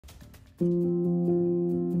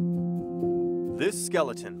This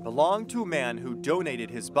skeleton belonged to a man who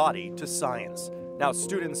donated his body to science. Now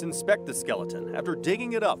students inspect the skeleton after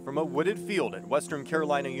digging it up from a wooded field at Western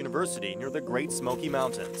Carolina University near the Great Smoky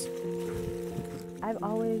Mountains. I've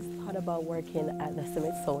always thought about working at the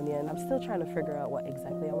Smithsonian. I'm still trying to figure out what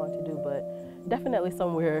exactly I want to do, but definitely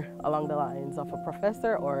somewhere along the lines of a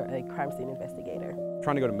professor or a crime scene investigator. I'm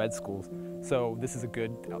trying to go to med school, so this is a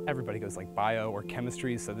good, everybody goes like bio or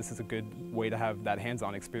chemistry, so this is a good way to have that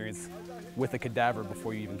hands-on experience with a cadaver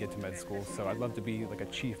before you even get to med school. So I'd love to be like a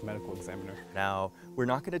chief medical examiner. Now, we're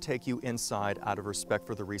not going to take you inside out of respect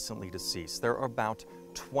for the recently deceased. There are about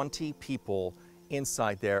 20 people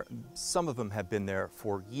inside there. Some of them have been there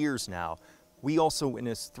for years now. We also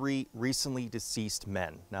witnessed 3 recently deceased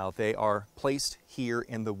men. Now, they are placed here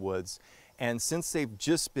in the woods, and since they've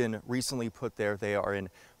just been recently put there, they are in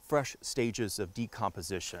fresh stages of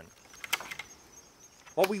decomposition.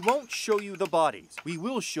 While we won't show you the bodies, we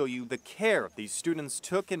will show you the care these students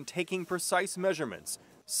took in taking precise measurements.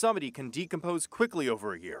 Somebody can decompose quickly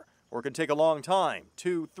over a year, or it can take a long time,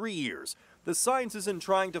 2-3 years. The science isn't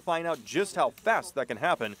trying to find out just how fast that can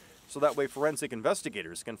happen, so that way forensic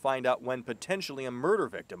investigators can find out when potentially a murder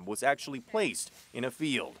victim was actually placed in a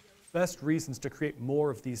field. Best reasons to create more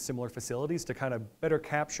of these similar facilities to kind of better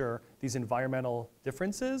capture these environmental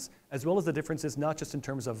differences, as well as the differences not just in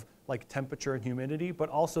terms of like temperature and humidity, but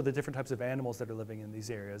also the different types of animals that are living in these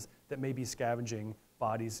areas that may be scavenging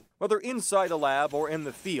bodies. Whether inside a lab or in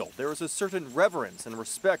the field, there is a certain reverence and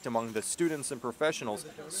respect among the students and professionals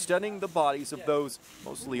studying the bodies of those,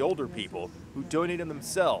 mostly older people, who donated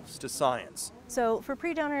themselves to science. So for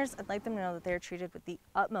pre-donors, I'd like them to know that they're treated with the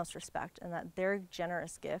utmost respect and that their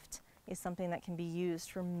generous gift is something that can be used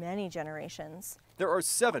for many generations. There are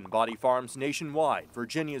 7 body farms nationwide.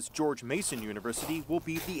 Virginia's George Mason University will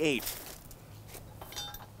be the 8th.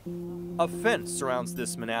 A fence surrounds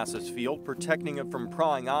this Manassas field, protecting it from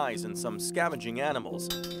prying eyes and some scavenging animals.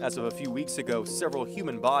 As of a few weeks ago, several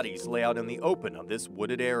human bodies lay out in the open of this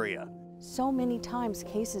wooded area. So many times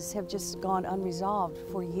cases have just gone unresolved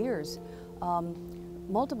for years,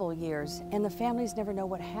 multiple years, and the families never know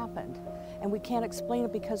what happened. And we can't explain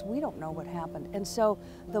it because we don't know what happened. And so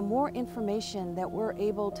the more information that we're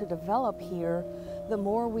able to develop here, the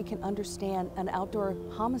more we can understand an outdoor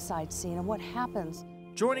homicide scene and what happens.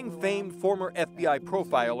 Joining famed former FBI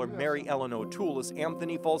profiler Mary Ellen O'Toole is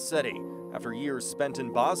Anthony Falsetti. After years spent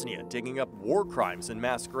in Bosnia digging up war crimes and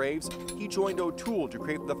mass graves, he joined O'Toole to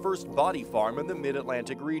create the first body farm in the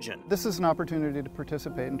Mid-Atlantic region. This is an opportunity to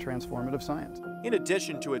participate in transformative science. In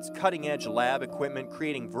addition to its cutting-edge lab equipment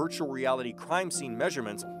creating virtual reality crime scene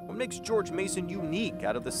measurements, what makes George Mason unique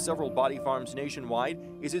out of the several body farms nationwide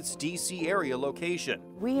is its D.C. area location.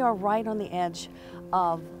 We are right on the edge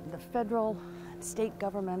of the federal, state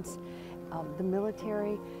governments, the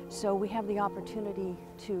military, so we have the opportunity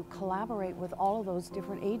to collaborate with all of those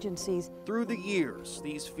different agencies. Through the years,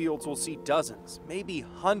 these fields will see dozens, maybe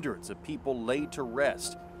hundreds of people laid to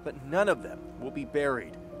rest, but none of them will be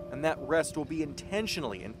buried. And that rest will be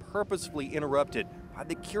intentionally and purposefully interrupted by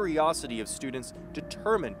the curiosity of students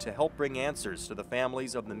determined to help bring answers to the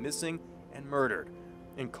families of the missing and murdered.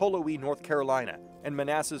 In Colowee, North Carolina, and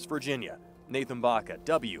Manassas, Virginia, Nathan Baca,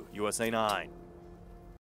 WUSA 9.